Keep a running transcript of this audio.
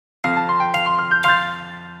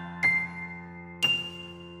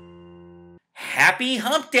Happy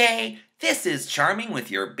Hump Day! This is Charming with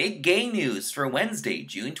your big gay news for Wednesday,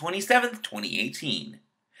 June 27th, 2018.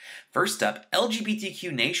 First up,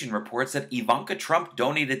 LGBTQ Nation reports that Ivanka Trump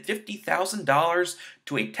donated $50,000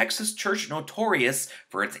 to a Texas church notorious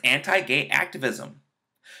for its anti-gay activism.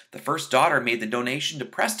 The first daughter made the donation to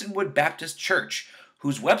Prestonwood Baptist Church,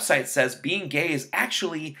 whose website says being gay is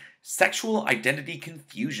actually sexual identity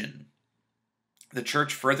confusion. The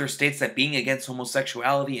church further states that being against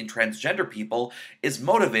homosexuality and transgender people is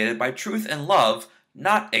motivated by truth and love,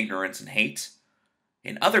 not ignorance and hate.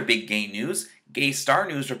 In other big gay news, Gay Star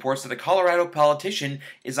News reports that a Colorado politician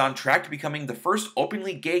is on track to becoming the first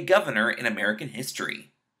openly gay governor in American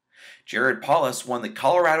history. Jared Polis won the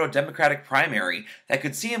Colorado Democratic primary that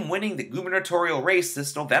could see him winning the gubernatorial race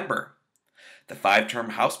this November. The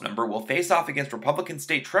five-term House member will face off against Republican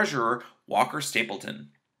State Treasurer Walker Stapleton.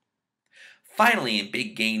 Finally, in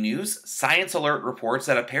big gay news, Science Alert reports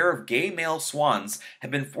that a pair of gay male swans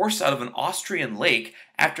have been forced out of an Austrian lake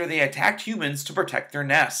after they attacked humans to protect their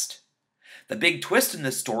nest. The big twist in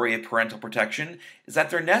this story of parental protection is that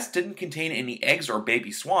their nest didn't contain any eggs or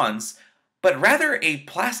baby swans, but rather a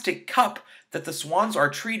plastic cup that the swans are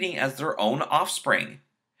treating as their own offspring.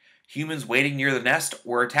 Humans waiting near the nest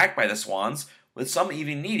were attacked by the swans, with some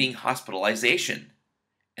even needing hospitalization.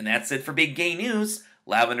 And that's it for big gay news.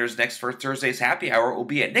 Lavender's next for Thursday's happy hour will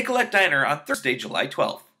be at Nicolette Diner on Thursday, July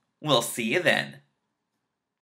 12th. We'll see you then.